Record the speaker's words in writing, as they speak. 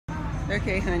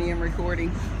Okay, honey, I'm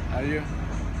recording. Are you?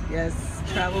 Yes,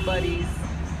 travel buddies.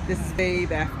 This is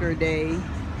Babe after a day in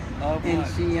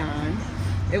Xi'an.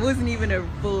 It wasn't even a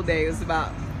full day. It was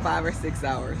about 5 or 6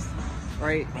 hours,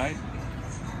 right? Right.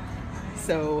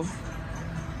 So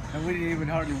And we didn't even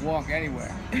hardly walk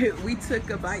anywhere. we took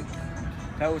a bike.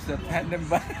 That was a tandem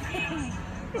bike.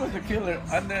 It was a killer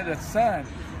under the sun.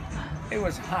 It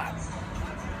was hot.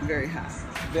 Very hot.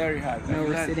 Very hot. Now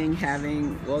we're sitting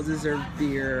having well-deserved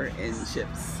beer and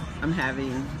chips. I'm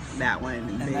having that one.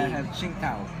 And Babe I have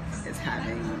Qingdao. is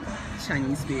having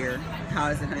Chinese beer. How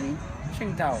is it, honey?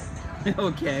 Qingdao.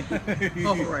 Okay.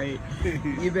 All right.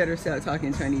 You better start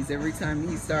talking Chinese. Every time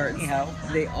he starts, Ni hao.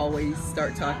 they always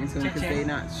start talking to him because they're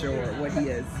not sure what he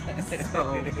is.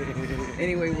 So,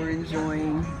 anyway, we're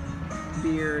enjoying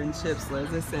beer and chips,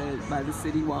 as I said, by the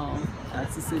city wall.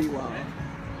 That's the city wall.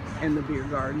 And the beer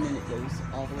garden, and it goes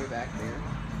all the way back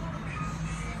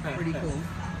there. Pretty cool.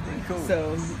 Pretty cool.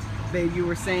 So, babe, you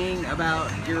were saying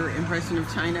about your impression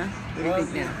of China. What do you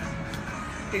think now?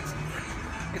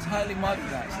 It's highly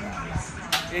modernized now.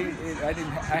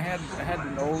 I had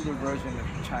an older version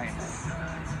of China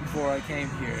before I came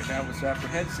here, and I was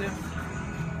apprehensive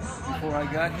before I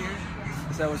got here,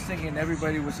 because I was thinking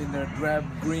everybody was in their drab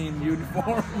green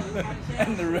uniform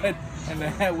and the red and the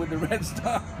hat with the red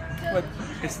star. But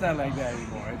it's not like that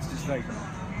anymore. It's just like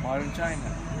modern China.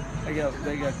 They got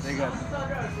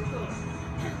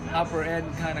upper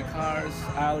end kind of cars,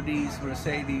 Audis,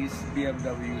 Mercedes,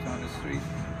 BMWs on the street.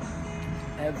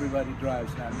 Everybody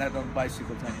drives now, not on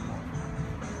bicycles anymore.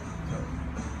 So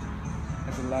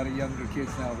there's a lot of younger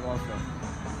kids now also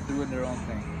doing their own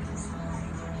thing.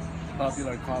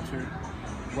 Popular culture,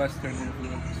 Western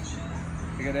influence.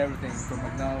 They got everything from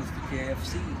McDonald's to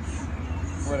KFC.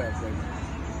 What else, baby?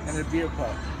 And the beer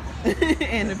pub.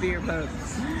 And the beer pub.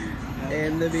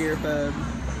 And the beer pub.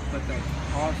 But that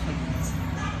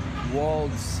awesome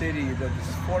walled city,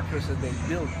 this fortress that they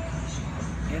built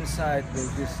inside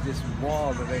this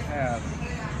wall that they have,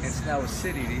 it's now a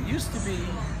city. It used to be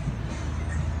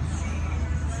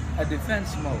a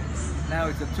defense mode. Now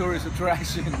it's a tourist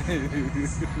attraction.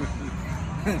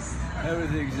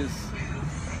 Everything's just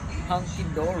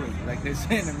hunky-dory, like they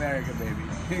say in America, baby.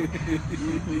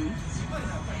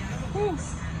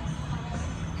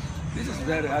 This is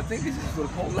better. I think this is the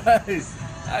whole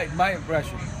life. My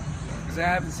impression, because I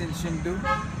haven't seen Chengdu,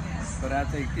 but I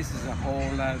think this is a whole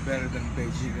lot better than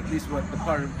Beijing. At least what the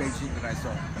part of Beijing that I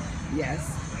saw.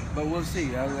 Yes. But we'll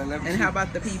see. And how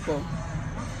about the people?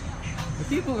 The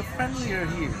people are friendlier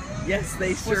here. Yes,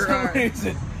 they sure For some are.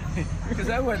 reason. Because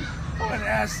I went and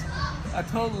asked a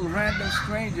total random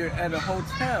stranger at a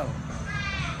hotel,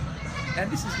 and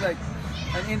this is like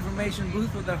an information booth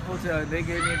for the hotel. And they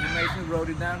gave me information, wrote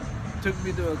it down, took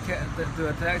me to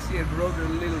a taxi, and rode a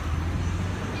little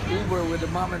Uber with a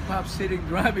mom and pop sitting,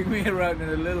 driving me around in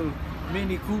a little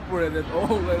Mini Cooper, that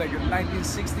old, like a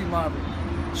 1960 model.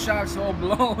 Shocks all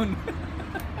blown.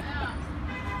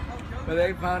 But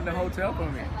they found the hotel for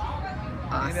me.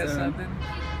 Awesome. Ain't that something?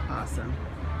 Awesome.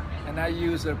 And I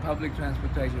use their public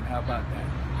transportation. How about that?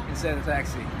 Instead of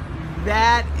taxi.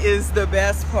 That is the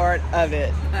best part of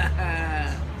it.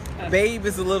 Babe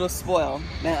is a little spoiled.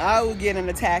 Now I will get in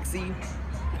a taxi,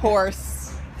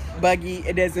 horse, buggy,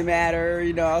 it doesn't matter.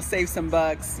 You know, I'll save some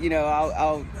bucks. You know,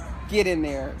 I'll get in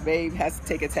there. Babe has to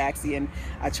take a taxi, and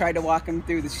I tried to walk him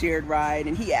through the shared ride,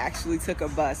 and he actually took a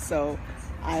bus. So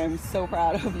I am so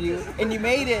proud of you. And you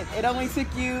made it. It only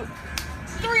took you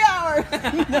 3 hours.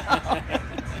 No.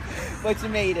 But you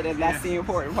made it, and that's the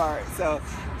important part. So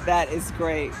that is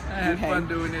great. I had fun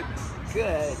doing it.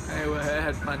 Good. I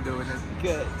had fun doing it.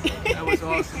 Good. I was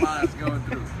all smiles going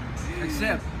through.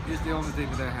 Except, here's the only thing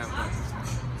that I have left.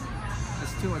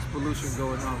 There's too much pollution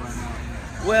going on right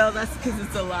now. Well, that's because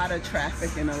it's a lot of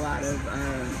traffic and a lot of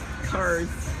cars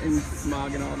and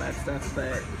smog and all that stuff,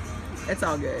 but it's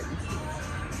all good.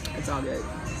 It's all good.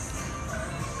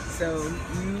 So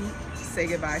you say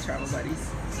goodbye, travel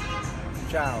buddies.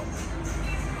 Ciao.